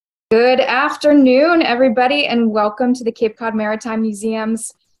afternoon, everybody, and welcome to the Cape Cod Maritime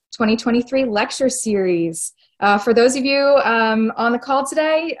Museum's 2023 lecture series. For those of you on the call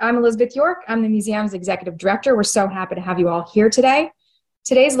today, I'm Elizabeth York. I'm the museum's executive director. We're so happy to have you all here today.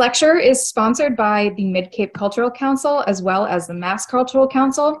 Today's lecture is sponsored by the Mid-Cape Cultural Council as well as the Mass Cultural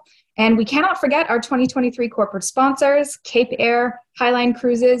Council. And we cannot forget our 2023 corporate sponsors, Cape Air, Highline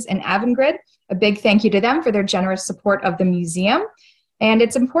Cruises, and Avangrid. A big thank you to them for their generous support of the museum. And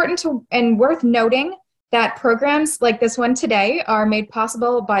it's important and worth noting that programs like this one today are made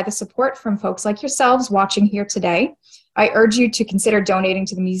possible by the support from folks like yourselves watching here today. I urge you to consider donating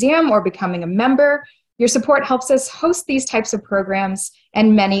to the museum or becoming a member. Your support helps us host these types of programs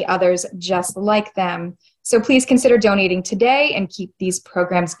and many others just like them. So please consider donating today and keep these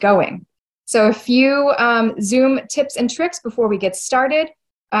programs going. So a few Zoom tips and tricks before we get started.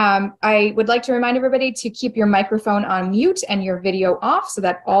 I would like to remind everybody to keep your microphone on mute and your video off so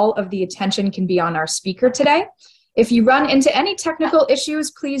that all of the attention can be on our speaker today. If you run into any technical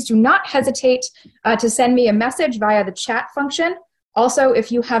issues, please do not hesitate to send me a message via the chat function. Also,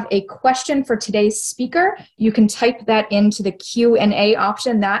 if you have a question for today's speaker, you can type that into the Q&A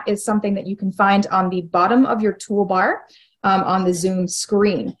option. That is something that you can find on the bottom of your toolbar on the Zoom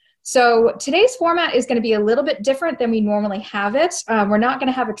screen. So today's format is going to be a little bit different than we normally have it. We're not going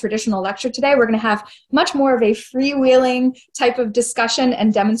to have a traditional lecture today. We're going to have much more of a freewheeling type of discussion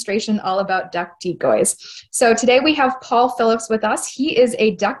and demonstration all about duck decoys. So today we have Paul Phillips with us. He is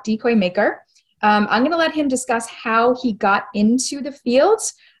a duck decoy maker. I'm going to let him discuss how he got into the field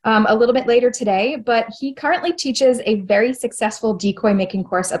a little bit later today, but he currently teaches a very successful decoy making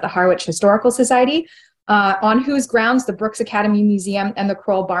course at the Harwich Historical Society, on whose grounds the Brooks Academy Museum and the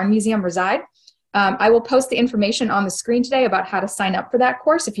Crowell Barn Museum reside. I will post the information on the screen today about how to sign up for that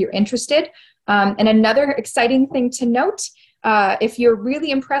course if you're interested. And another exciting thing to note, if you're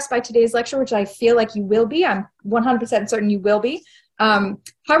really impressed by today's lecture, which I feel like you will be, I'm 100% certain you will be,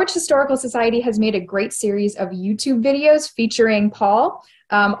 Harwich Historical Society has made a great series of YouTube videos featuring Paul,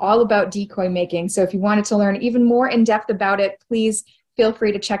 all about decoy making. So if you wanted to learn even more in depth about it, please feel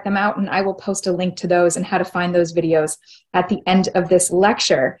free to check them out, and I will post a link to those and how to find those videos at the end of this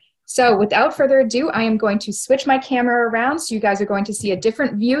lecture. So without further ado, I am going to switch my camera around so you guys are going to see a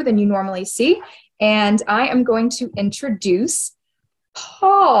different view than you normally see, and I am going to introduce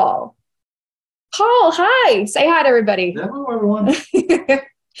Paul. Paul, hi. Say hi to everybody. Hello, everyone.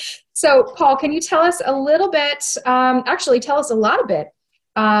 So, Paul, can you tell us a little bit, actually tell us a lot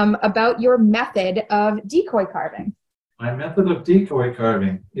about your method of decoy carving? My method of decoy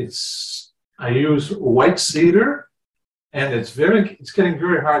carving, I use white cedar, and it's getting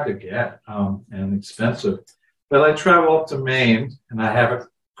very hard to get and expensive. But I travel up to Maine, and I have a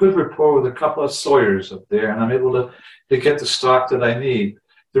good rapport with a couple of sawyers up there, and I'm able to get the stock that I need.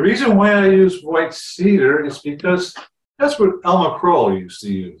 The reason why I use white cedar is because that's what Elmer Crowell used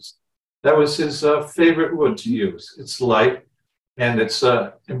to use. That was his favorite wood to use. It's light, and it's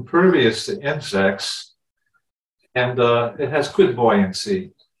impervious to insects. And it has good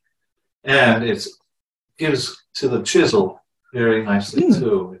buoyancy, and it gives to the chisel very nicely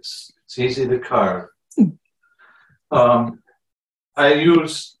too. It's easy to carve. I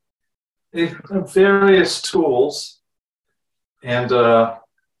use various tools, and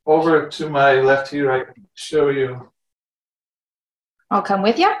over to my left here, I can show you. I'll come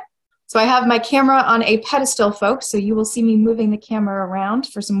with you. So I have my camera on a pedestal, folks, so you will see me moving the camera around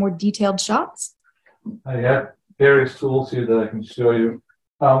for some more detailed shots. I have various tools here that I can show you.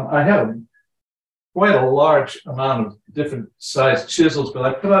 I have quite a large amount of different sized chisels, but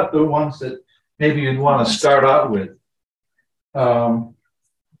I put out the ones that maybe you'd want to start out with.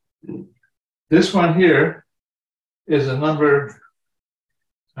 This one here is a number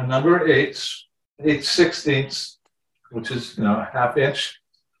 8/16, which is a ½ inch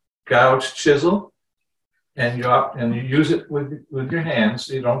gouge chisel, and you use it with your hands.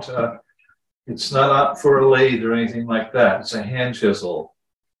 So you don't. It's not up for a lathe or anything like that. It's a hand chisel.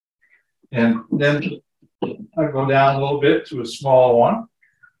 And then I go down a little bit to a small one.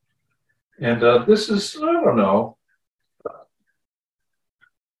 And this is, I don't know,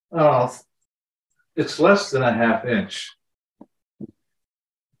 it's less than a ½ inch.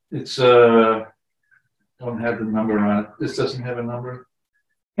 It's, don't have the number on it. This doesn't have a number.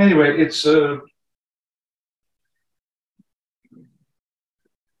 Anyway, it's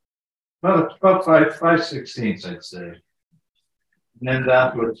about 5/16, I'd say. And then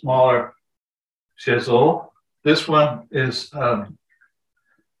down to a smaller chisel. This one is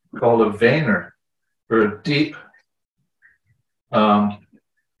called a veiner, or a deep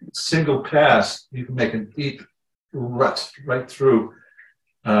single pass. You can make a deep rut right through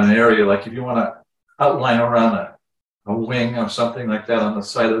an area, like if you want to outline around a wing or something like that on the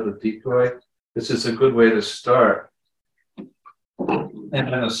side of the decoy, this is a good way to start. And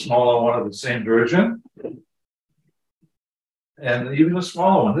then a smaller one of the same version. And even a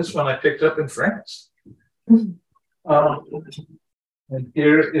smaller one. This one I picked up in France. And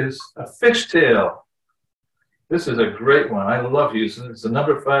here is a fishtail. This is a great one. I love using it. It's the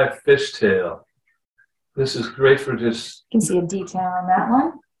number 5 fishtail. This is great for just... You can see a detail on that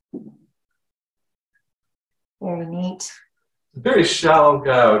one. Very neat. Very shallow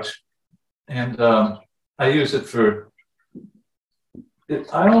gouge. And I use it for...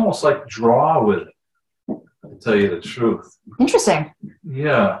 I almost like draw with it, to tell you the truth. Interesting.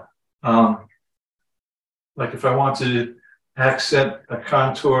 Yeah. Like if I want to accent a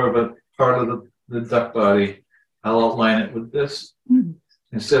contour of a part of the duck body, I'll outline it with this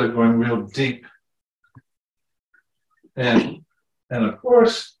instead of going real deep. And of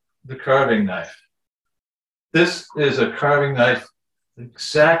course, the carving knife. This is a carving knife, the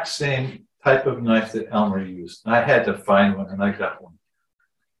exact same type of knife that Elmer used. I had to find one, and I got one.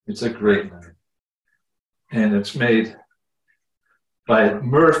 It's a great knife. And it's made by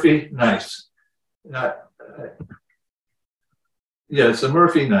Murphy Knives. Yeah, it's a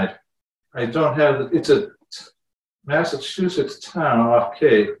Murphy knife. I don't have it's a Massachusetts town off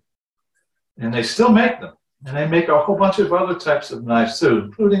Cape, and they still make them. And they make a whole bunch of other types of knives too,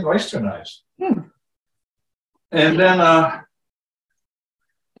 including oyster knives. And then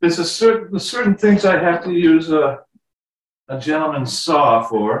there's certain things I have to use a gentleman's saw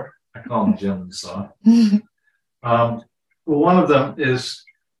for. I call them gentleman's saw. One of them is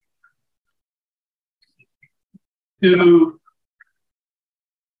to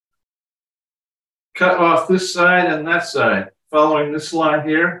cut off this side and that side, following this line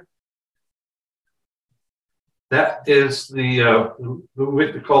here. That is what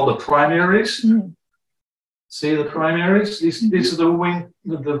we call the primaries. See the primaries? These are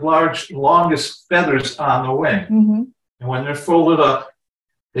the large, longest feathers on the wing. And when they're folded up,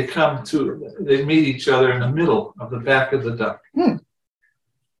 they meet each other in the middle of the back of the duck. And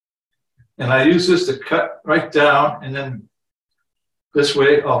I use this to cut right down, and then this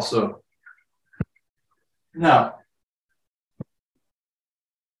way also. Now,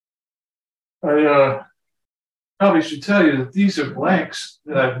 I probably should tell you that these are blanks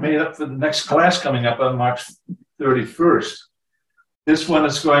that I've made up for the next class coming up on March 31st. This one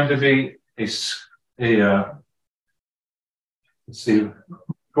is going to be let's see,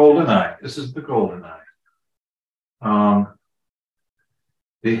 golden eye. This is the golden eye.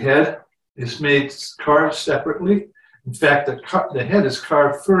 The head is carved separately. In fact, the head is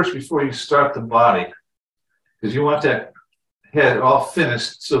carved first before you start the body, because you want that head all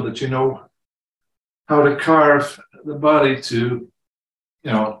finished so that you know how to carve the body to,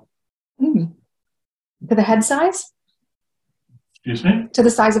 To the head size? Excuse me? To the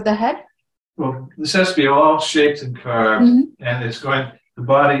size of the head? Well, this has to be all shaped and carved, and the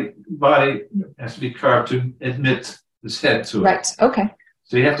body has to be carved to admit this head to it. Right, okay.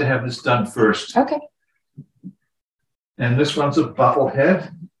 So you have to have this done first. Okay. And this one's a buffle head.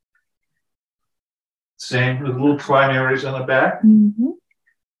 Same with little primaries on the back.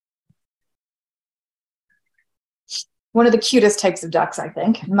 One of the cutest types of ducks, I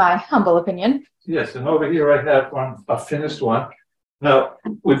think, in my humble opinion. Yes, and over here I have a finished one. Now,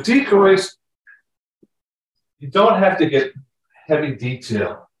 with decoys, you don't have to get heavy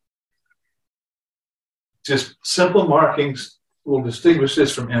detail. Just simple markings will distinguish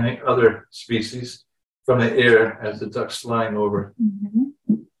this from any other species from the air as the duck's flying over.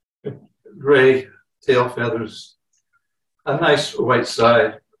 Gray tail feathers, a nice white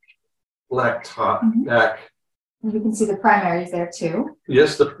side, black top, back. And you can see the primaries there too.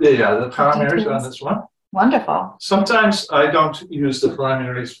 Yes, the primaries on this one. Wonderful. Sometimes I don't use the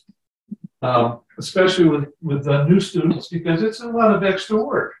primaries, especially with the new students, because it's a lot of extra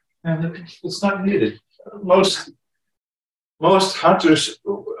work and it's not needed. Most hunters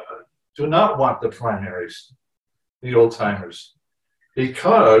do not want the primaries, the old timers,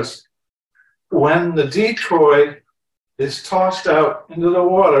 because when the decoy is tossed out into the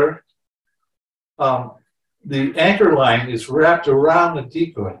water, the anchor line is wrapped around the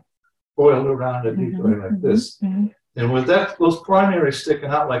decoy, coiled around the decoy like this. And with those primaries sticking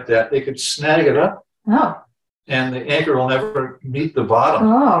out like that, they could snag it up. And the anchor will never meet the bottom.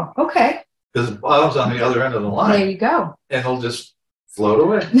 Oh, okay. Because the bottom's on the other end of the line. There you go. And it'll just float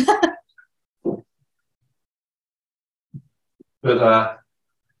away. But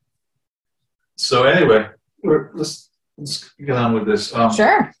so anyway, let's get on with this.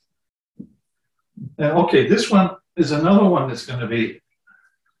 Sure. And okay, this one is another one that's going to be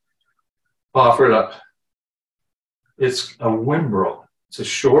offered up. It's a Wimbrel. It's a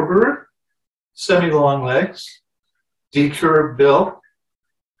shorebird, semi-long legs, decurved bill,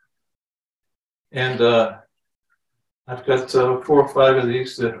 and I've got 4 or 5 of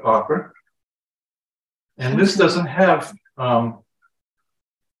these that offer. And this doesn't have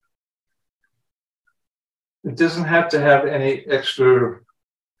it doesn't have to have any extra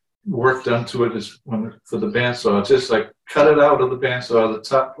work done to it for the bandsaw. It's just like cut it out of the bandsaw, the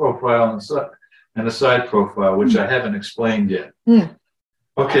top profile and the side profile, which I haven't explained yet.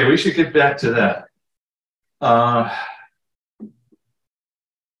 Okay, we should get back to that.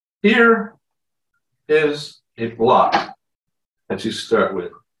 Here is a block that you start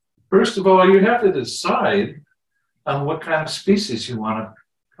with. First of all, you have to decide on what kind of species you want to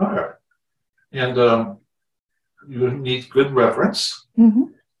carve. And you need good reference.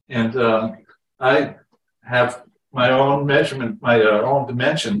 And I have my own measurement, my own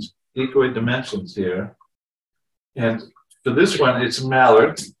dimensions, decoy dimensions here. And for this one, it's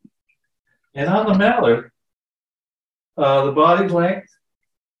mallard. And on the mallard, the body length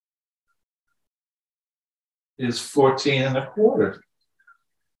is 14 1/4.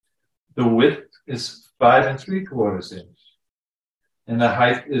 The width is 5 3/4 inch. And the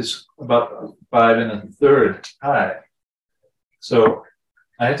height is about 5 1/3 high. So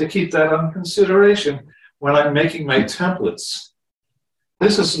I have to keep that under consideration when I'm making my templates.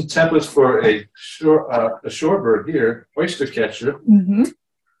 This is some templates for a shorebird here, oyster catcher,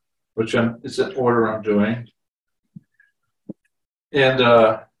 which it's an order I'm doing. And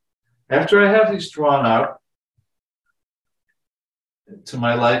after I have these drawn out to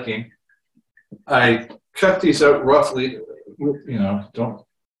my liking, I cut these out roughly, you know, don't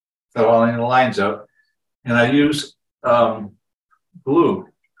cut all any lines out, and I use glue,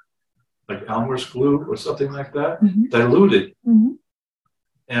 like Elmer's glue or something like that, diluted,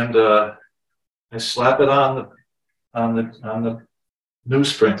 and I slap it on the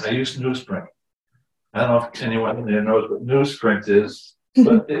newsprint. I use newsprint. I don't know if anyone there knows what newsprint is,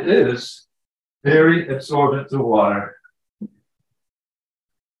 but it is very absorbent to water,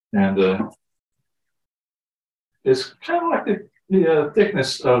 and it's kind of like the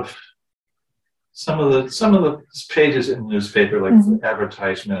thickness of some of the pages in the newspaper, like the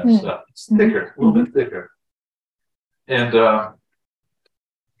advertisement and stuff. It's thicker, a little bit thicker, and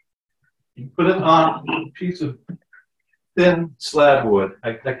you put it on a piece of thin slab wood.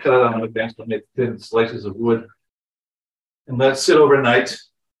 I cut it on the bench to make thin slices of wood, and let it sit overnight.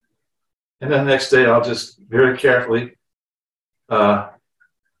 And then the next day, I'll just very carefully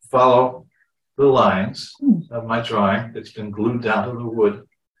follow the lines of my drawing. It's been glued down to the wood,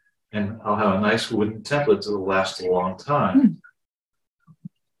 and I'll have a nice wooden template that'll last a long time.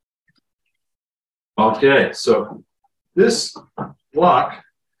 Okay, so this block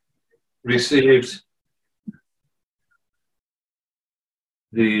received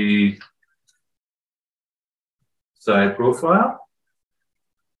the side profile.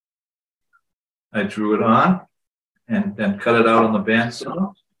 I drew it on and then cut it out on the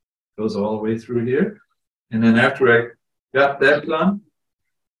bandsaw. Goes all the way through here. And then after I got that done,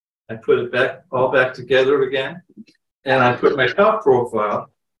 I put it all back together again. And I put my top profile,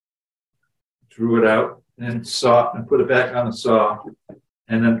 drew it out, and put it back on the saw.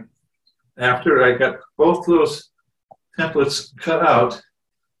 And then after I got both those templates cut out,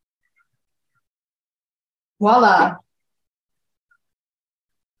 voila.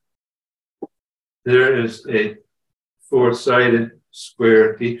 There is a 4-sided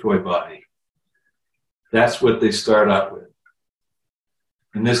square decoy body. That's what they start out with.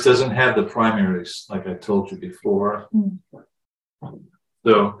 And this doesn't have the primaries, like I told you before.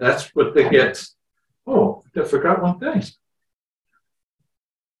 So that's what they get. Oh, I forgot one thing.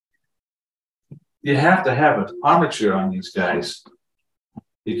 You have to have an armature on these guys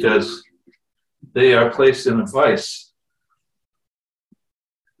because they are placed in a vise.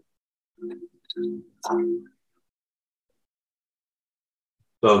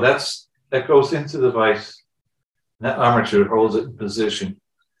 So that goes into the vise. That armature holds it in position,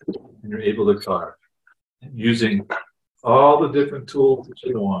 and you're able to carve using all the different tools that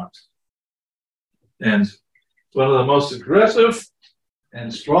you want. And one of the most aggressive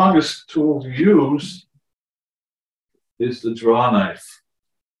and strongest tools to use is the draw knife.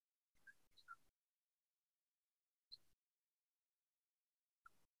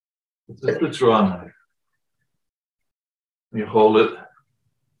 This is the draw knife. You hold it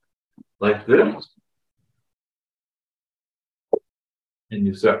like this, and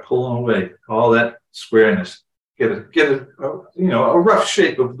you start pulling away all that squareness. Get a rough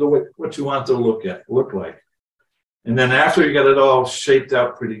shape of what you want it to look like. And then after you got it all shaped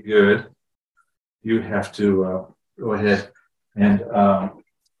out pretty good, you have to go ahead and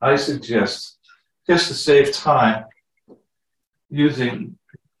I suggest, just to save time, using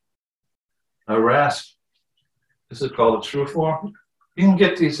a rasp. This is called a true form. You can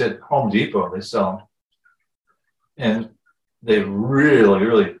get these at Home Depot. They sell them. And they really,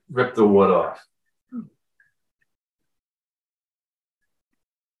 really rip the wood off.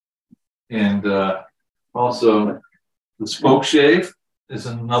 And also, the spoke shave is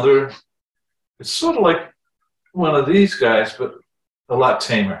another. It's sort of like one of these guys, but a lot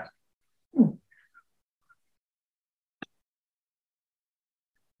tamer.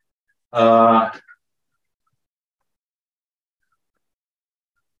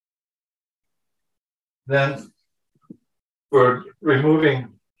 Then for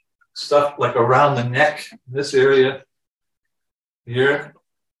removing stuff like around the neck, this area here,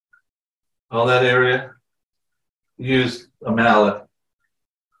 all that area, use a mallet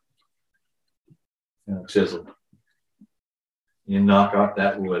and a chisel. You knock out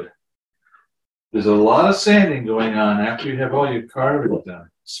that wood. There's a lot of sanding going on after you have all your carving done.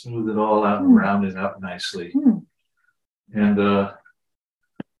 Smooth it all out and round it up nicely. And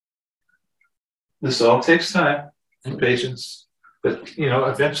this all takes time and patience, but you know,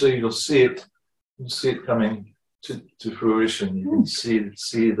 eventually you'll see it. You'll see it coming to fruition. You can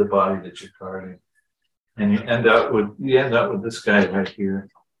see the body that you're carving, and you end up with this guy right here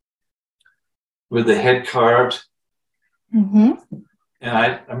with the head carved. And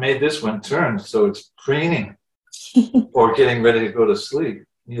I made this one turn, so it's preening or getting ready to go to sleep.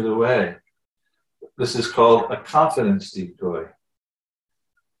 Either way, this is called a confidence decoy.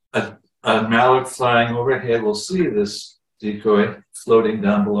 A mallard flying overhead will see this decoy floating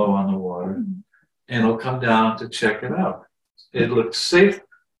down below on the water, and it'll come down to check it out. It looks safe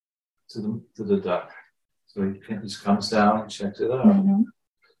to the duck, so he just comes down and checks it out.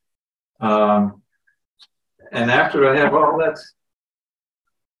 And after I have all that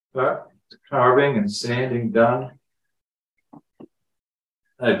carving and sanding done,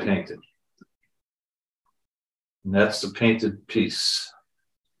 I paint it. And that's the painted piece.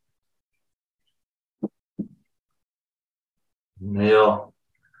 Male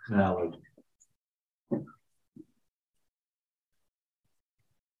mallard.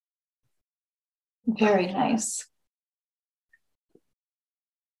 Very nice.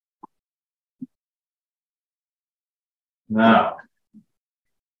 Now,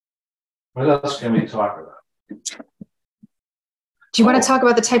 what else can we talk about? Do you want to talk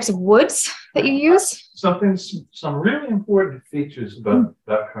about the types of woods that you use? Some really important features about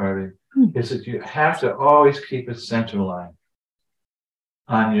duck carving is that you have to always keep a center line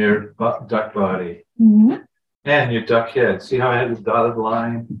on your duck body and your duck head. See how I had the dotted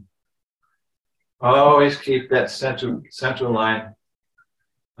line? Always keep that center line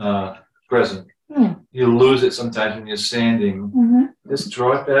present. You lose it sometimes when you're sanding. Just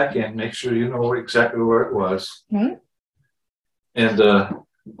draw it back in, make sure you know exactly where it was. And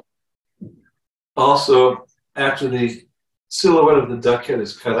also, after the silhouette of the duck head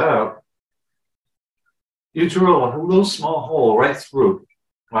is cut out, you drill a little small hole right through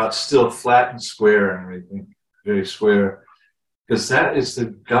while it's still flat and square and everything, very square, because that is the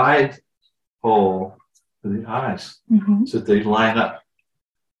guide hole for the eyes, so that they line up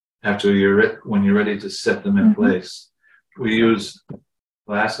after when you're ready to set them in place. We use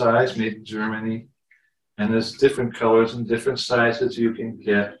glass eyes made in Germany, and there's different colors and different sizes you can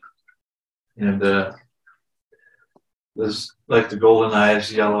get. And there's like the golden eye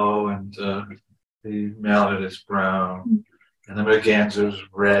is yellow, and the mallard is brown, and the merganser is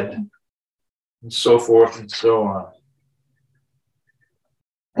red, and so forth and so on.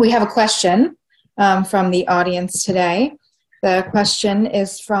 We have a question from the audience today. The question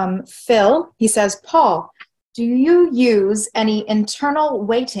is from Phil. He says, Paul, do you use any internal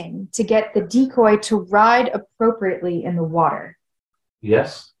weighting to get the decoy to ride appropriately in the water?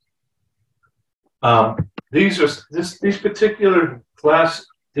 Yes. These particular class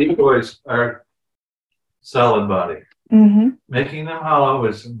decoys are solid body. Making them hollow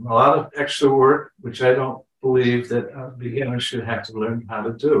is a lot of extra work, which I don't believe that beginners should have to learn how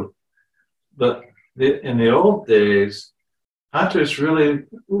to do. But in the old days, hunters really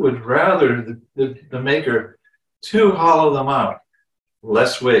would rather the maker to hollow them out,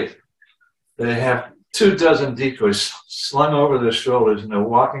 less weight. They have 24 decoys slung over their shoulders, and they're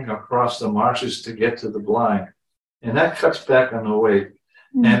walking across the marshes to get to the blind. And that cuts back on the weight.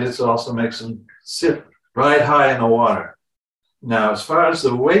 And it also makes them sit right high in the water. Now, as far as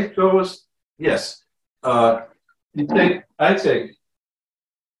the weight goes, yes. I take, I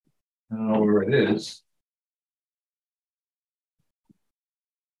don't know where it is.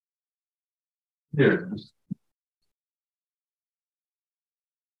 Here it is.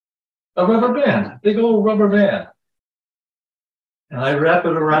 A rubber band, big old rubber band. And I wrap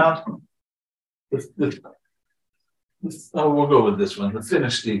it around oh, we'll go with this one, the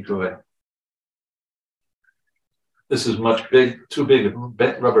finished decoy. This is too big a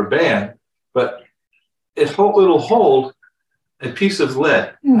rubber band, but it'll hold a piece of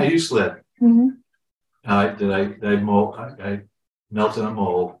lead. I use lead. I melt in a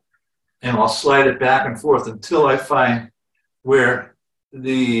mold, and I'll slide it back and forth until I find where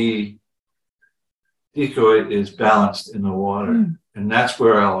the decoy is balanced in the water, and that's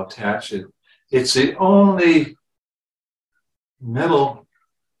where I'll attach it. It's the only metal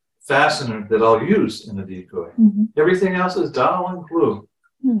fastener that I'll use in the decoy. Everything else is dowel and glue.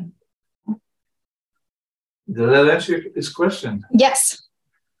 Did that answer this question? Yes.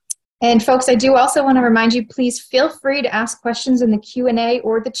 And folks, I do also want to remind you, please feel free to ask questions in the Q&A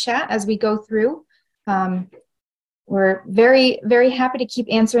or the chat as we go through. We're very, very happy to keep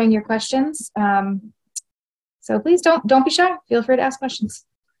answering your questions. So please don't be shy. Feel free to ask questions.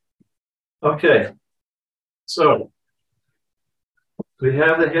 Okay. So we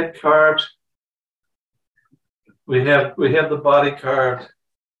have the head carved. We have the body carved.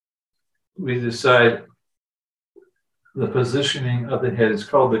 We decide the positioning of the head. It's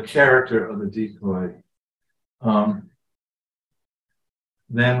called the character of the decoy.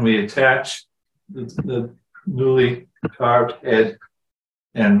 Then we attach the newly carved head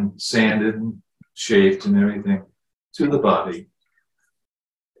and sanded and shaped and everything to the body,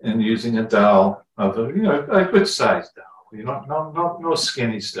 and using a dowel of a good sized dowel. No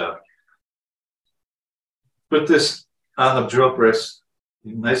skinny stuff. Put this on the drill press,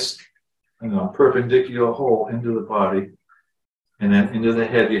 nice, perpendicular hole into the body, and then into the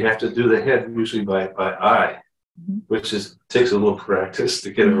head. You have to do the head usually by eye, which takes a little practice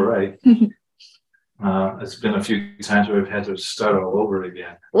to get it right. It's been a few times where I've had to start all over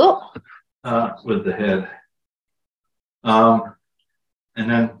again with the head. And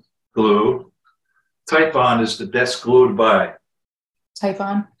then glue. Tight bond is the best glue to buy. Tight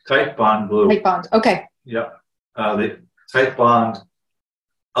bond? Tight bond glue. Tight bond, okay. Yeah. The Tight Bond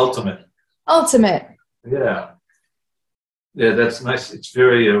Ultimate. Ultimate. Yeah. Yeah, that's nice. It's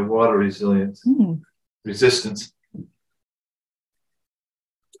very water resilient, resistant.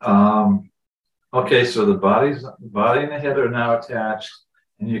 Okay, so the body and the head are now attached,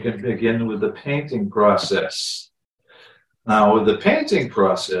 and you can begin with the painting process. Now, with the painting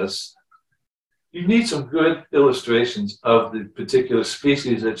process, you need some good illustrations of the particular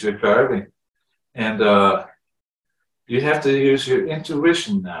species that you're carving. And you have to use your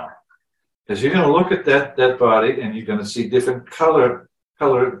intuition now, because you're going to look at that body and you're going to see different color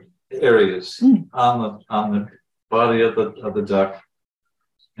areas on the body of the duck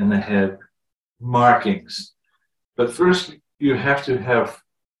and the head, markings. But first, you have to have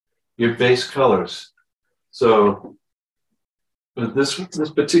your base colors. So with this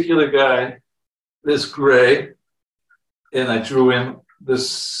particular guy, this gray, and I drew in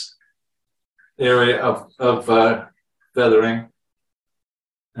this area of feathering,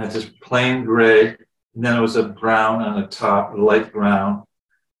 and just plain gray, and then it was a brown on the top, a light brown,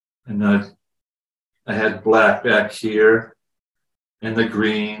 and then I had black back here, and the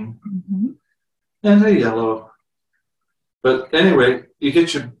green, and the yellow. But anyway, you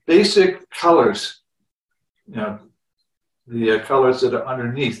get your basic colors, the colors that are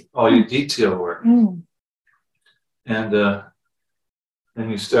underneath all your detail work. And then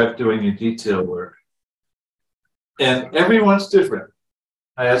you start doing your detail work. And everyone's different.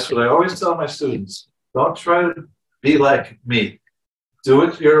 That's what I always tell my students. Don't try to be like me. Do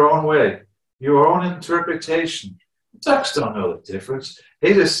it your own way, your own interpretation. Ducks don't know the difference.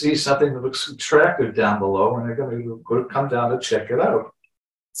 They just see something that looks attractive down below, and they're going to come down to check it out.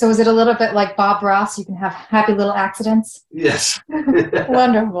 So is it a little bit like Bob Ross? You can have happy little accidents? Yes.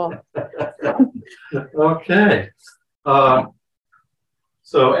 Wonderful. Okay.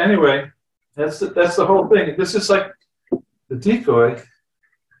 So anyway, that's the whole thing. This is like the decoy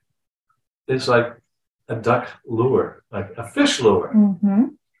is like a duck lure, like a fish lure.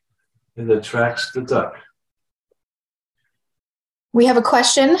 It attracts the duck. We have a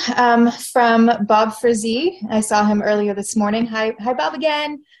question from Bob Frizzy. I saw him earlier this morning. Hi, Bob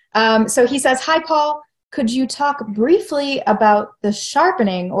again. So he says, "Hi, Paul. Could you talk briefly about the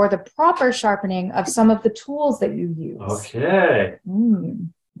sharpening or the proper sharpening of some of the tools that you use?" Okay.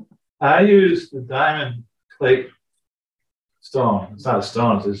 I use the diamond plate stone. It's not a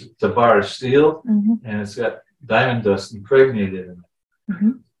stone. It's a bar of steel, and it's got diamond dust impregnated in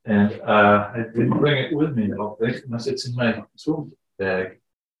it. And I didn't bring it with me, I don't think, unless it's in my tool bag.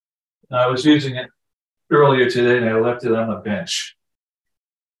 I was using it earlier today and I left it on the bench.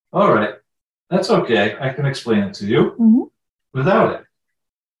 All right, that's okay. I can explain it to you without it.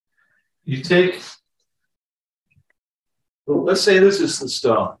 You take, well, let's say this is the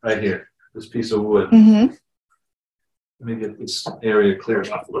stone right here, this piece of wood. Let me get this area cleared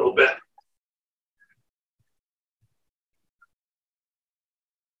up a little bit.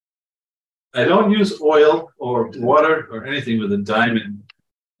 I don't use oil or water or anything with a diamond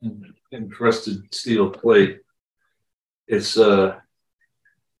encrusted steel plate. It's does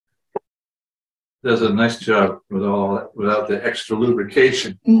a nice job with all without the extra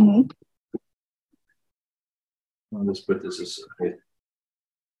lubrication. I'll just put this aside.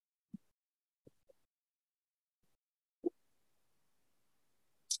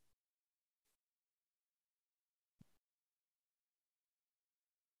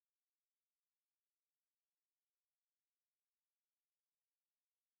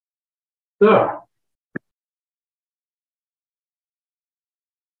 So,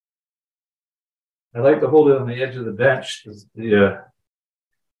 I like to hold it on the edge of the bench, the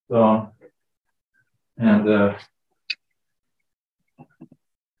stone, and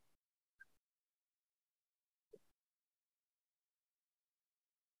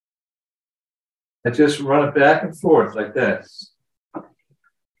I just run it back and forth like that.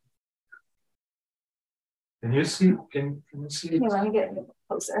 Can you see? Can you see? Here, let me get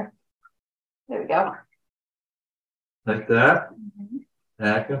closer. There we go. Like that,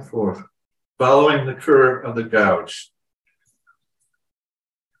 back and forth, following the curve of the gouge.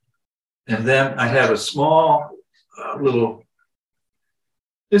 And then I have a small little,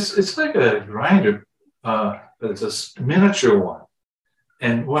 it's like a grinder, but it's a miniature one.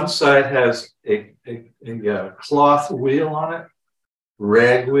 And one side has a cloth wheel on it,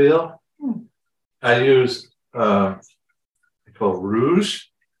 rag wheel. I use called rouge.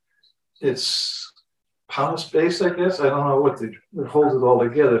 It's pounce based, I guess. I don't know what it holds it all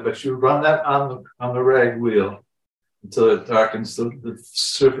together, but you run that on the rag wheel until it darkens the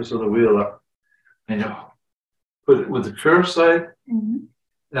surface of the wheel up, and you put it with the curved side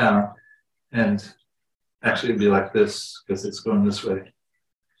down, and actually it'd be like this because it's going this way,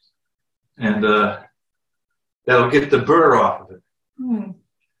 and that'll get the burr off of it,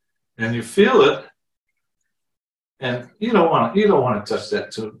 and you feel it. And you don't want to touch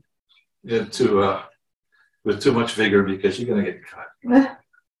that with too much vigor because you're going to get cut.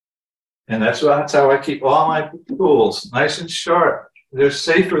 And that's how I keep all my tools nice and sharp. They're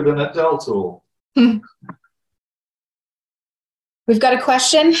safer than a dull tool. We've got a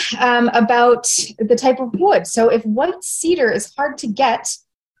question about the type of wood. So if white cedar is hard to get,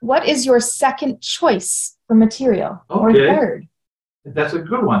 what is your second choice for material or third? That's a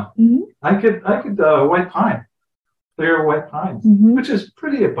good one. I could white pine. Clear white pine, which is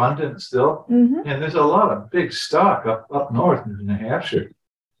pretty abundant still, and there's a lot of big stock up north in New Hampshire,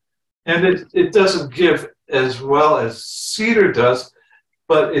 and it doesn't give as well as cedar does,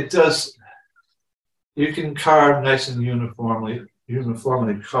 but it does. You can carve nice and uniformly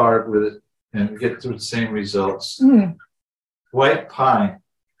carve with it and get to the same results. White pine.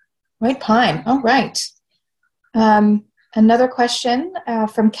 White pine. All right. Another question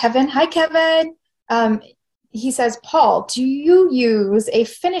from Kevin. Hi, Kevin. He says, Paul, do you use a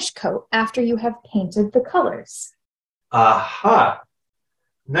finish coat after you have painted the colors? Aha.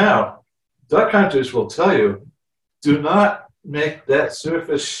 Now, duck hunters will tell you, do not make that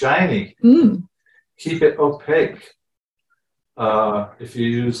surface shiny. Keep it opaque. If you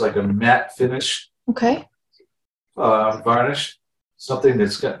use like a matte finish varnish, something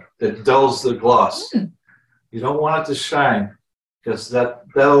that dulls the gloss. You don't want it to shine because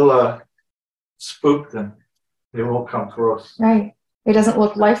that'll spook them. They won't come close. Right. It doesn't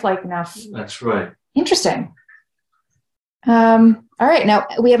look lifelike enough. That's right. Interesting. All right. Now,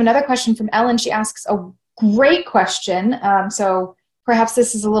 we have another question from Ellen. She asks a great question. So perhaps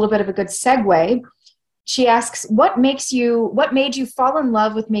this is a little bit of a good segue. She asks, what made you fall in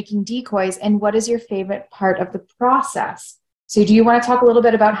love with making decoys, and what is your favorite part of the process? So do you want to talk a little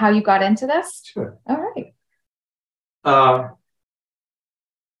bit about how you got into this? Sure. All right.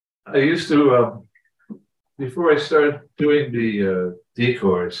 I used to, before I started doing the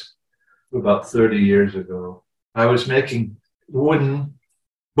decoys about 30 years ago, I was making wooden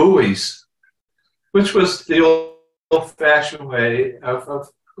buoys, which was the old-fashioned way of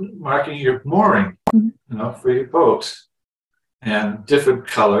marking your mooring, for your boat, and different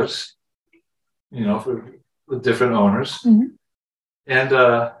colors, for the different owners,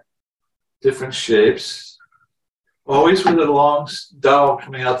 and different shapes, always with a long dowel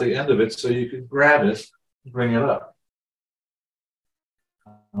coming out the end of it so you could grab it and bring it up.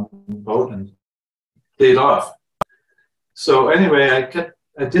 on the boat and stayed off. So anyway,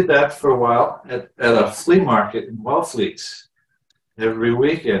 I did that for a while at a flea market in Wellfleet every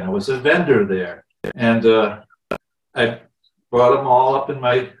weekend. I was a vendor there, and I brought them all up in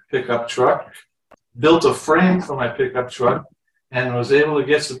my pickup truck, built a frame for my pickup truck, and was able to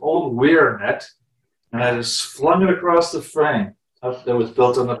get some old weir net, and I just flung it across the frame that was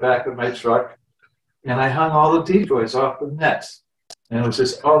built on the back of my truck, and I hung all the decoys off the net. And it was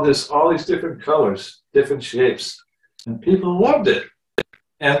just all these different colors, different shapes, and people loved it.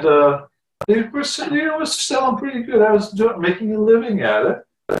 And they were, it was selling pretty good. I was making a living at it.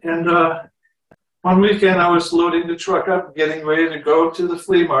 And one weekend I was loading the truck up, getting ready to go to the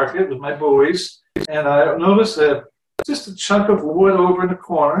flea market with my buoys, and I noticed that just a chunk of wood over in the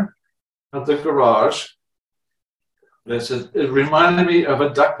corner of the garage. It reminded me of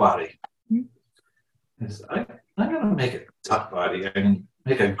a duck body. I'm going to make a duck body. I can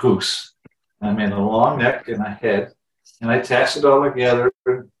make a goose. I made a long neck and a head, and I attached it all together.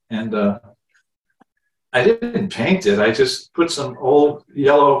 And I didn't paint it. I just put some old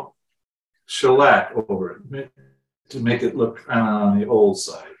yellow shellac over it to make it look kind of on the old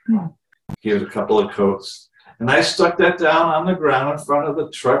side. Give it a couple of coats. And I stuck that down on the ground in front of the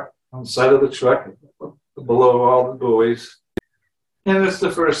truck, on the side of the truck, below all the buoys. And it's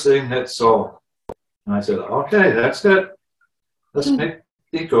the first thing that sold. And I said, okay, that's it. Let's make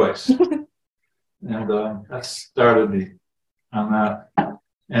decoys. And that started me on that.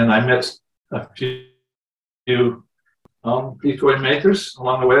 And I met a few decoy makers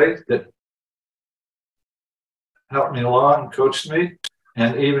along the way that helped me along, coached me,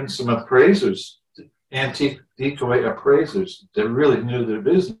 and even some appraisers, antique decoy appraisers that really knew their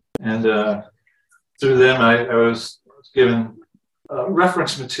business. And through them, I was given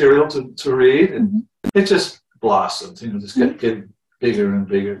reference material to read, and it just blossomed, just kept getting bigger and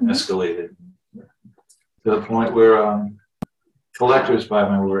bigger, escalated to the point where collectors buy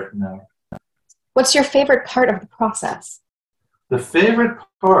my work now. What's your favorite part of the process? The favorite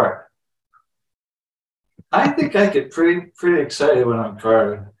part? I think I get pretty excited when I'm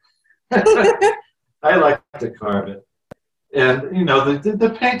carving. I like to carve it. And,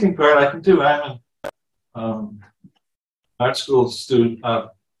 the painting part I can do. I'm an art school student. I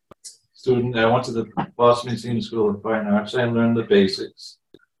went to the Boston Museum School of Fine Arts. I learned the basics.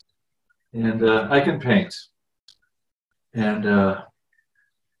 And I can paint. And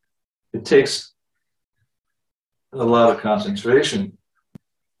it takes a lot of concentration.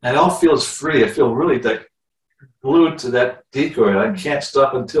 I don't feel as free. I feel really glued to that decoy. I can't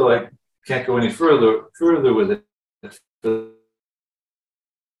stop until I can't go any further with it.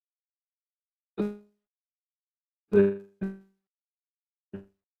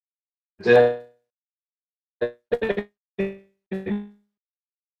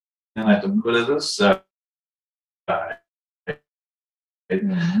 And I have to put it aside,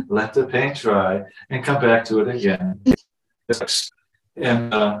 let the paint dry, and come back to it again.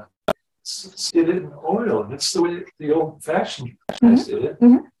 And did it in oil. That's the way the old-fashioned guys did it.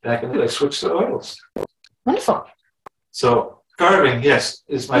 Back in the day, I switched to oils. Wonderful. So carving, yes,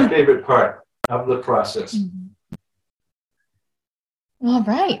 is my favorite part of the process. All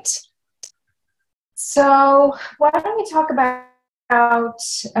right. So why don't we talk about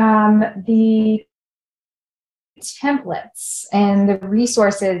the templates and the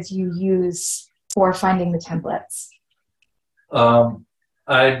resources you use for finding the templates?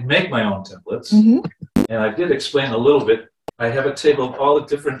 I make my own templates, and I did explain a little bit. I have a table of all the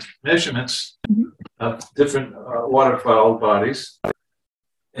different measurements of different waterfowl bodies,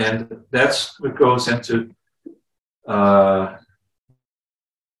 and that's what goes into, let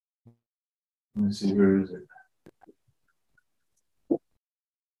me see, where is it?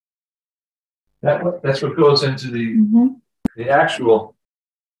 That's what goes into the actual,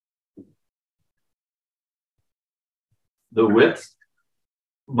 the width.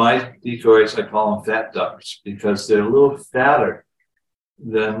 My decoys, I call them fat ducks because they're a little fatter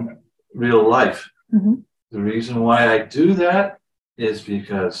than real life. The reason why I do that is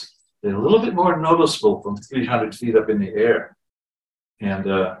because they're a little bit more noticeable from 300 feet up in the air. And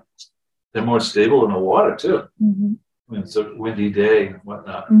they're more stable in the water, too, when it's a windy day and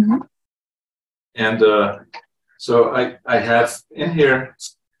whatnot. And so I have in here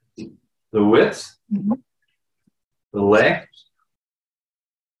the width, the length,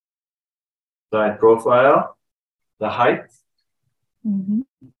 side profile, the height.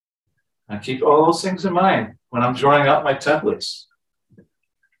 I keep all those things in mind when I'm drawing out my templates.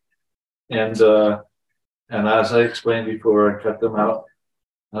 And as I explained before, I cut them out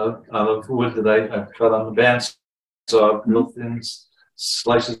of wood that I've cut on the bandsaw, real thin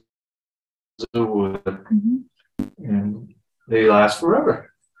slices of wood, and they last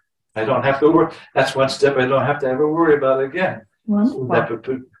forever. I don't have to worry. That's one step I don't have to ever worry about again. With that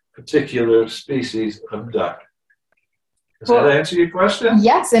particular species of duck. Does that answer your question?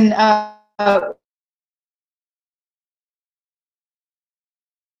 Yes, and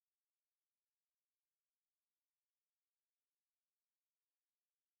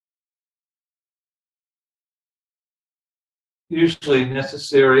usually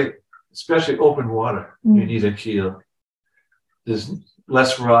necessary, especially open water. You need a keel. There's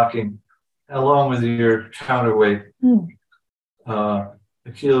less rocking, along with your counterweight.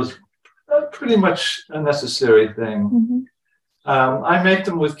 The keel is pretty much a necessary thing. I make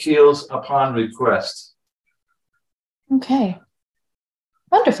them with keels upon request. Okay.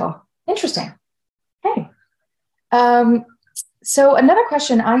 Wonderful. Interesting. Okay. So another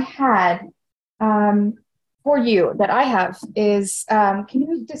question I had for you that I have is, can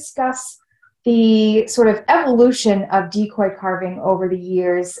you discuss the sort of evolution of decoy carving over the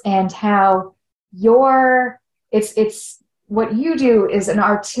years and how it's what you do is there's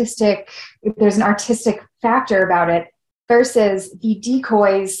an artistic factor about it versus the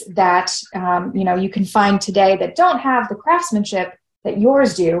decoys that, you can find today that don't have the craftsmanship that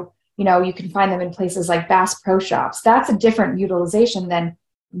yours do. You can find them in places like Bass Pro Shops. That's a different utilization than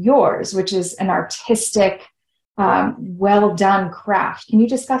yours, which is an artistic, well-done craft. Can you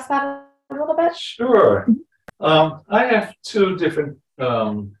discuss that a little bit? Sure. I have two different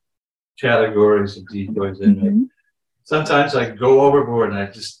categories of decoys in it. Sometimes I go overboard and I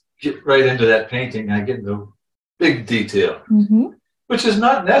just get right into that painting. I get into big detail, which is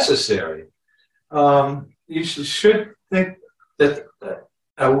not necessary. You should think that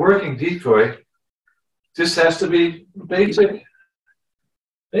a working decoy just has to be basic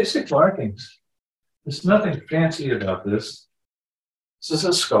markings. There's nothing fancy about this. This is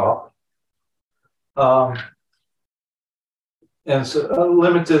a scalp. And it's a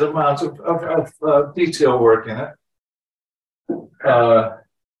limited amount of detail work in it.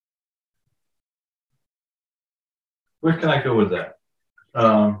 Where can I go with that?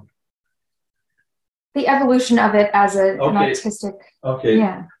 The evolution of it as an artistic. Okay.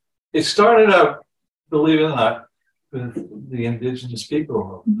 Yeah. It started out, believe it or not, with the indigenous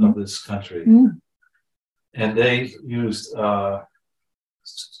people of this country. And they used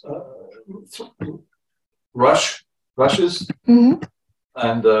rushes,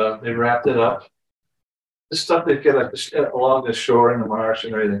 and they wrapped it up. The stuff they get along the shore in the marsh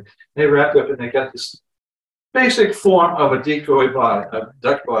and everything. They wrapped it up and they got this basic form of a decoy body, a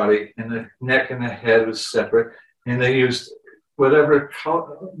duck body, and the neck and the head was separate. And they used whatever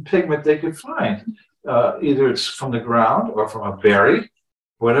pigment they could find. Either it's from the ground or from a berry,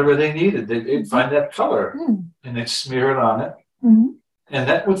 whatever they needed. They'd find that color and they'd smear it on it. And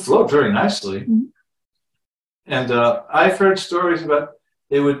that would float very nicely. And I've heard stories about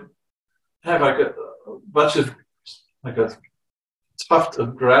they would have like a bunch of, like a tuft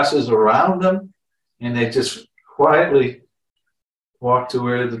of grasses around them, and they just quietly walk to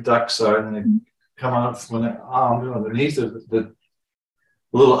where the ducks are, and they come out from underneath the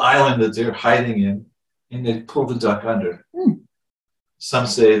little island that they're hiding in, and they pull the duck under. Some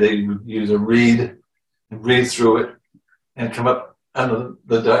say they would use a reed and breathe through it and come up under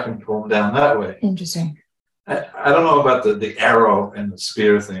the duck and pull them down that way. Interesting. I don't know about the arrow and the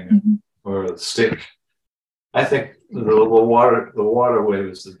spear thing or the stick. I think the water way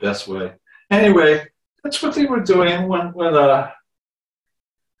was the best way. Anyway, that's what they were doing when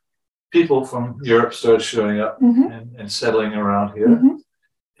people from Europe started showing up and settling around here.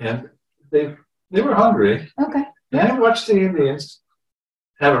 And they were hungry. Okay. And I watched the Indians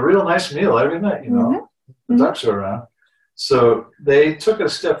have a real nice meal every night, The ducks are around. So they took it a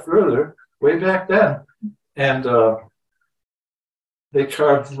step further way back then, and they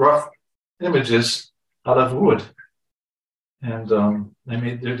carved rough images out of wood. And they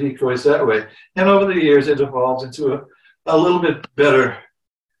made their decoys that way. And over the years, it evolved into a little bit better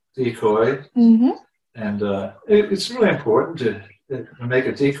decoy. And it's really important to make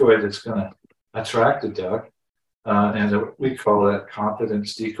a decoy that's going to attract a duck. And we call that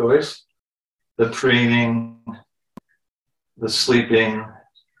confidence decoys. The preening, the sleeping,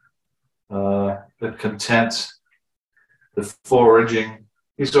 the content, the foraging.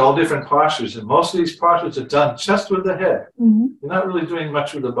 These are all different postures, and most of these postures are done just with the head. You're not really doing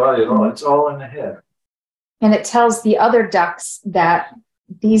much with the body at all. It's all in the head. And it tells the other ducks that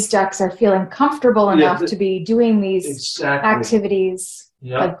these ducks are feeling comfortable enough to be doing these activities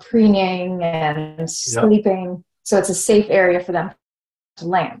like preening and sleeping. So it's a safe area for them to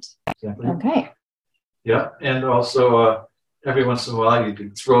land. Exactly. Okay. Yeah, and also every once in a while you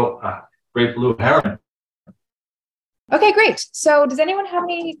can throw a great blue heron. Okay, great. So does anyone have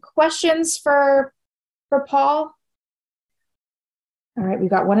any questions for Paul? All right, we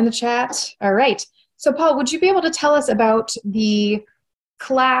got one in the chat. All right. So Paul, would you be able to tell us about the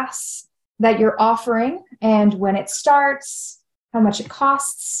class that you're offering and when it starts, how much it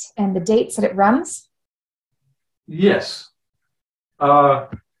costs, and the dates that it runs? Yes. My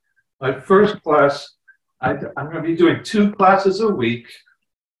first class, I'm going to be doing 2 classes a week,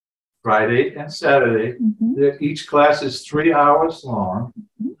 Friday and Saturday. Mm-hmm. Each class is 3 hours long,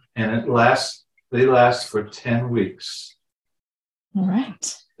 mm-hmm. and they last for 10 weeks. All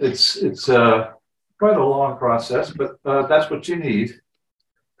right. It's quite a long process, but that's what you need.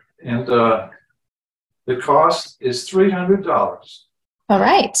 And the cost is $300. All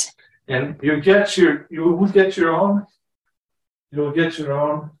right. And you'll get your own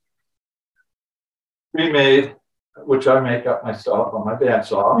pre-made, which I make up myself on my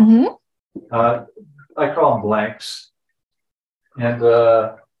bandsaw. Mm-hmm. I call them blanks. And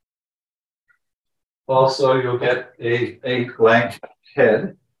also you'll get a blank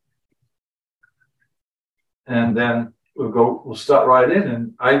head. And then we'll start right in.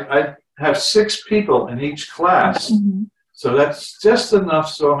 And I have 6 people in each class. Mm-hmm. So that's just enough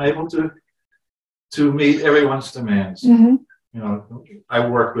so I'm able to meet everyone's demands. Mm-hmm. You know, I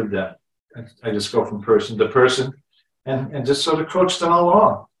work with them. I just go from person to person and just sort of coach them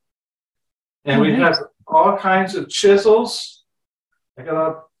along. And we have all kinds of chisels. I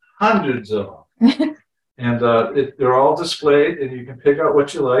got hundreds of them. And they're all displayed, and you can pick out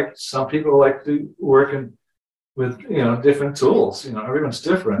what you like. Some people like to work with different tools. Everyone's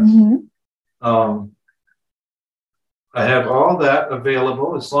different. Mm-hmm. I have all that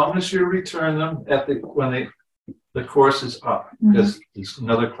available as long as you return them when the course is up, because mm-hmm. there's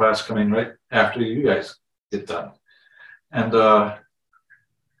another class coming right after you guys get done. And I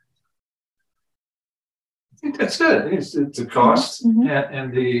think that's it. It's the cost mm-hmm.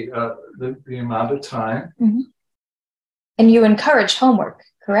 and the amount of time. Mm-hmm. And you encourage homework,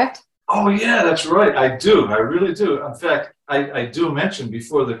 correct? Oh, yeah, that's right. I do. I really do. In fact, I do mention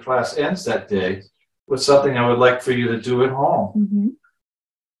before the class ends that day what's something I would like for you to do at home.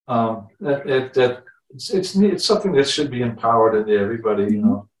 Mm-hmm. It's something that should be empowered into everybody,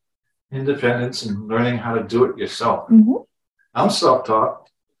 mm-hmm. Independence and learning how to do it yourself. Mm-hmm. I'm self-taught,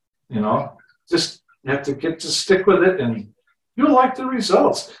 just you have to stick with it, and you'll like the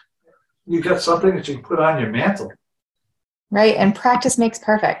results. You got something that you can put on your mantle. Right, and practice makes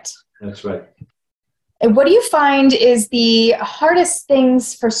perfect. That's right. And what do you find is the hardest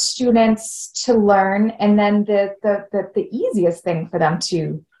things for students to learn, and then the easiest thing for them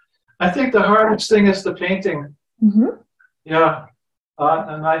to? I think the hardest thing is the painting. Mm-hmm. Yeah,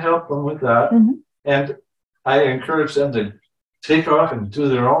 and I help them with that. Mm-hmm. And I encourage them to take off and do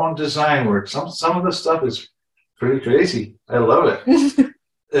their own design work. Some of the stuff is pretty crazy. I love it.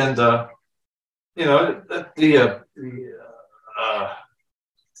 And the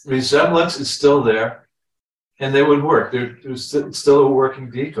resemblance is still there, and they would work. There's still a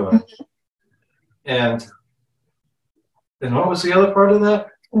working decoy. And what was the other part of that?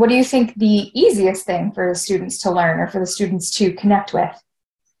 What do you think the easiest thing for students to learn or for the students to connect with?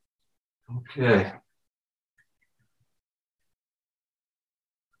 Okay.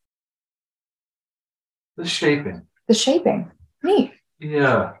 The shaping. The shaping. Neat.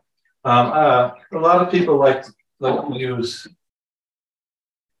 Yeah. A lot of people like to use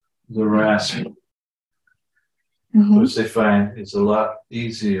the rasp, mm-hmm. which they find is a lot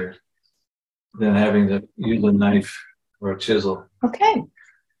easier than having to use a knife or a chisel. Okay.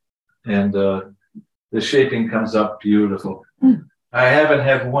 And the shaping comes up beautiful. Mm. I haven't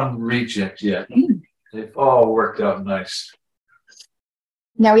had one reject yet. Mm. They've all worked out nice.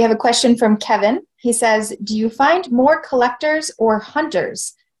 Now we have a question from Kevin. He says, do you find more collectors or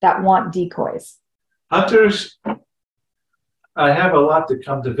hunters that want decoys? Hunters, I have a lot that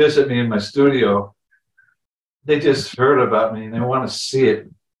come to visit me in my studio. They just heard about me and they want to see it,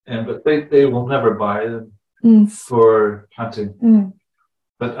 but they will never buy them for hunting. Mm.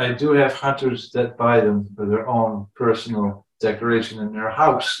 But I do have hunters that buy them for their own personal decoration in their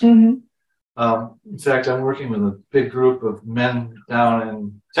house. Mm-hmm. In fact, I'm working with a big group of men down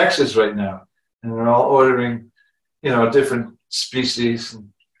in Texas right now, and they're all ordering, different species.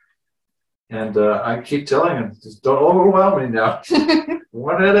 And I keep telling them, just don't overwhelm me now,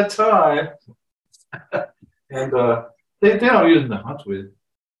 one at a time. And they don't use them to hunt with.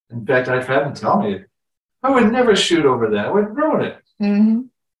 In fact, I've had them tell me, I would never shoot over that. I would ruin it. Mm-hmm.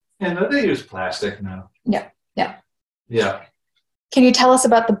 And they use plastic now. Yeah. Yeah. Can you tell us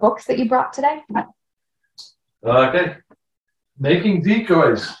about the books that you brought today? Okay. Making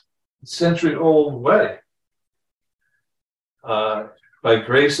Decoys, Century-Old Way, by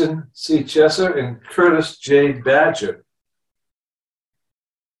Grayson C. Chesser and Curtis J. Badger.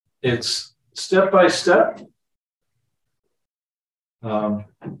 It's step-by-step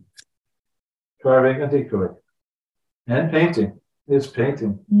carving a decoy and painting. It's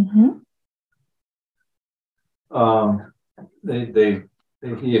painting.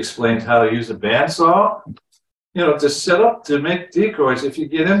 He explained how to use a bandsaw. You know, to set up to make decoys, if you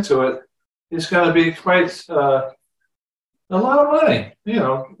get into it, it's going to be quite a lot of money. You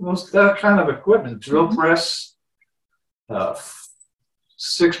know, that kind of equipment, drill press,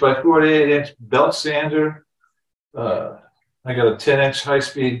 6x48-inch belt sander. I got a 10-inch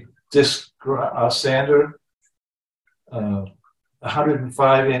high-speed disc sander,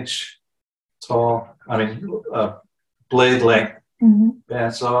 105-inch tall, blade length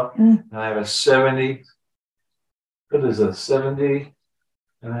bandsaw, and I have a 70. What is a 70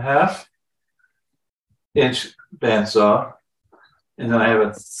 and a half inch bandsaw. And then I have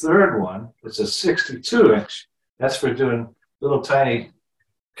a third one. It's a 62 inch. That's for doing little tiny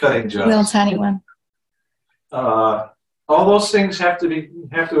cutting jobs. Little tiny one. All those things have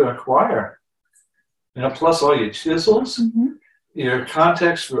to acquire. You know, plus all your chisels, your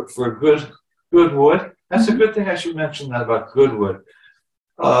contacts for good wood. That's a good thing. I should mention that about good wood.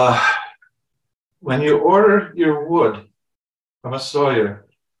 When you order your wood from a sawyer,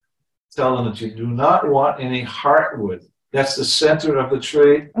 tell them that you do not want any heartwood. That's the center of the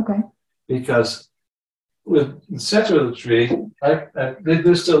tree. Okay. Because with the center of the tree, I did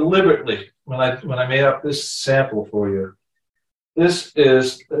this deliberately when I made up this sample for you. This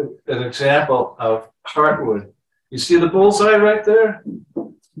is an example of heartwood. You see the bullseye right there?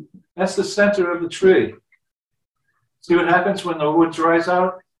 That's the center of the tree. See what happens when the wood dries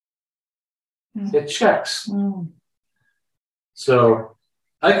out? It checks. So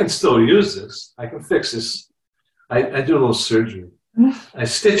I can still use this. I can fix this. I do a little surgery. I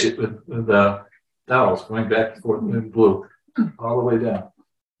stitch it with dowels going back and forth in blue all the way down.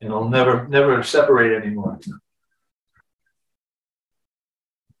 And it'll never separate anymore.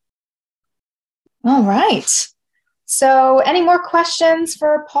 All right. So any more questions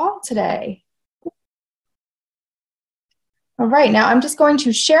for Paul today? All right, now I'm just going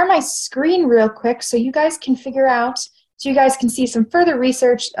to share my screen real quick so you guys can see some further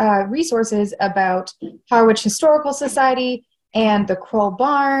resources about Harwich Historical Society and the Kroll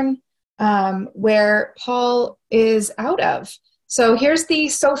Barn, where Paul is out of. So here's the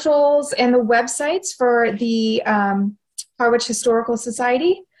socials and the websites for the Harwich Historical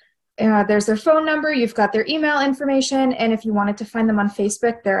Society. There's their phone number, you've got their email information, and if you wanted to find them on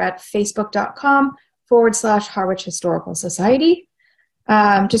Facebook, they're at facebook.com/Harwich Historical Society.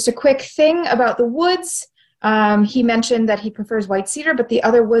 Just a quick thing about the woods. He mentioned that he prefers white cedar, but the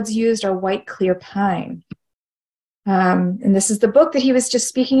other woods used are white clear pine. And this is the book that he was just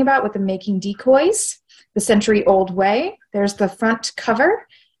speaking about with the Making Decoys, The Century-Old Way. There's the front cover,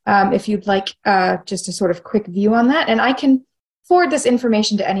 if you'd like just a sort of quick view on that. And I can forward this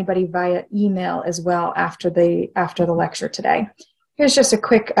information to anybody via email as well after the lecture today. Here's just a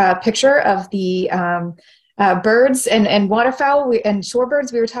quick picture of the birds and waterfowl and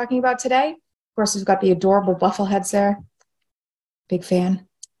shorebirds we were talking about today. Of course, we've got the adorable buffleheads there. Big fan.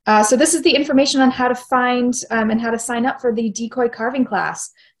 So this is the information on how to find and how to sign up for the decoy carving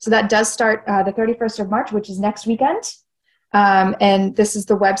class. So that does start the 31st of March, which is next weekend. And this is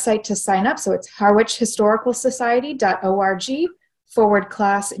the website to sign up. So it's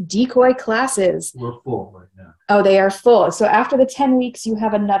harwichhistoricalsociety.org/decoy classes. We're full right now. Oh, they are full. So after the 10 weeks, you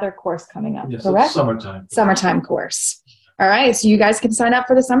have another course coming up, yes, correct? Summertime. Summertime course. All right, so you guys can sign up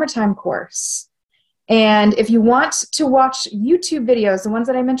for the summertime course. And if you want to watch YouTube videos, the ones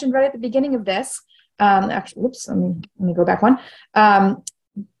that I mentioned right at the beginning of this, actually, whoops, let me go back one.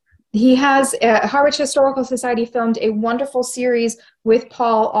 He has, Harwich Historical Society filmed a wonderful series with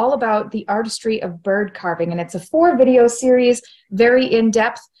Paul all about the artistry of bird carving. And it's a 4-video series, very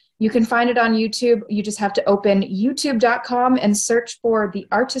in-depth. You can find it on YouTube. You just have to open youtube.com and search for the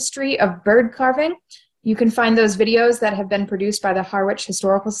artistry of bird carving. You can find those videos that have been produced by the Harwich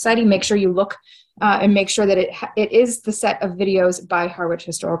Historical Society. Make sure you look and make sure that it is the set of videos by Harwich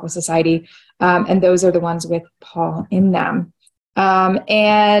Historical Society. And those are the ones with Paul in them.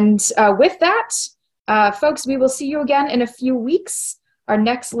 With that, folks, we will see you again in a few weeks. Our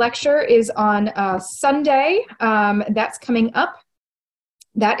next lecture is on Sunday. That's coming up.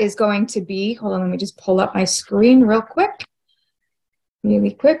 That is going to be, hold on, let me just pull up my screen real quick.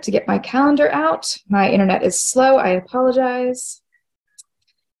 Really quick to get my calendar out. My internet is slow. I apologize.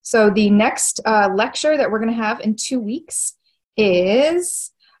 So the next lecture that we're going to have in 2 weeks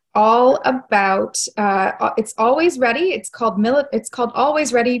is all about, it's Always Ready. It's called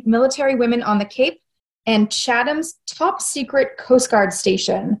Always Ready, Military Women on the Cape and Chatham's Top Secret Coast Guard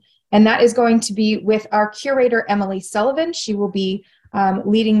Station. And that is going to be with our curator, Emily Sullivan. She will be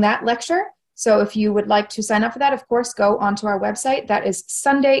leading that lecture. So if you would like to sign up for that, of course, go onto our website. That is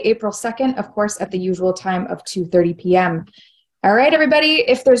Sunday, April 2nd, of course, at the usual time of 2:30 p.m. All right, everybody,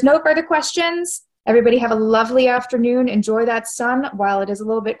 if there's no further questions, everybody have a lovely afternoon. Enjoy that sun while it is a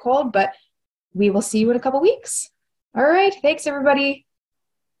little bit cold, but we will see you in a couple weeks. All right, thanks, everybody.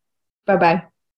 Bye-bye.